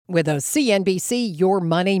with a CNBC Your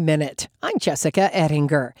Money Minute. I'm Jessica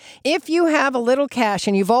Ettinger. If you have a little cash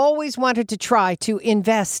and you've always wanted to try to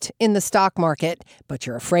invest in the stock market, but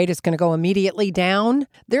you're afraid it's going to go immediately down,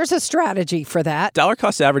 there's a strategy for that. Dollar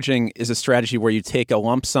cost averaging is a strategy where you take a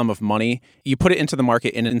lump sum of money, you put it into the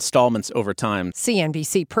market in installments over time.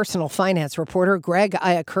 CNBC personal finance reporter Greg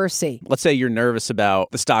Iakursi. Let's say you're nervous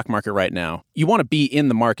about the stock market right now. You want to be in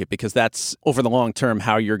the market because that's, over the long term,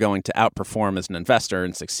 how you're going to outperform as an investor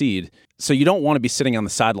and succeed. So you don't want to be sitting on the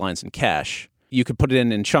sidelines in cash. You could put it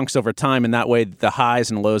in chunks over time, and that way the highs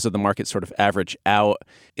and lows of the market sort of average out.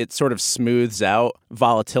 It sort of smooths out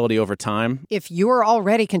volatility over time. If you're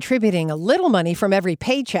already contributing a little money from every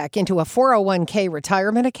paycheck into a 401k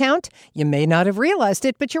retirement account, you may not have realized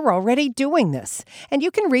it, but you're already doing this. And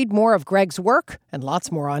you can read more of Greg's work and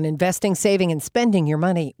lots more on investing, saving, and spending your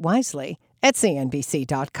money wisely at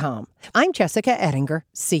CNBC.com. I'm Jessica Ettinger,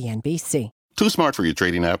 CNBC. Too smart for your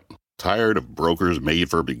trading app? Tired of brokers made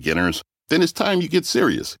for beginners? Then it's time you get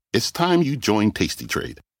serious. It's time you join Tasty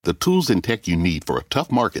Trade, the tools and tech you need for a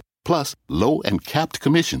tough market, plus low and capped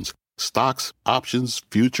commissions, stocks, options,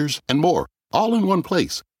 futures, and more, all in one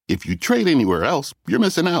place. If you trade anywhere else, you're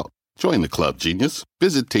missing out. Join the club, genius.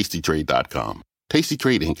 Visit tastytrade.com. Tasty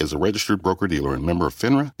Trade Inc. is a registered broker-dealer and member of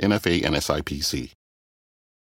FINRA, NFA, and SIPC.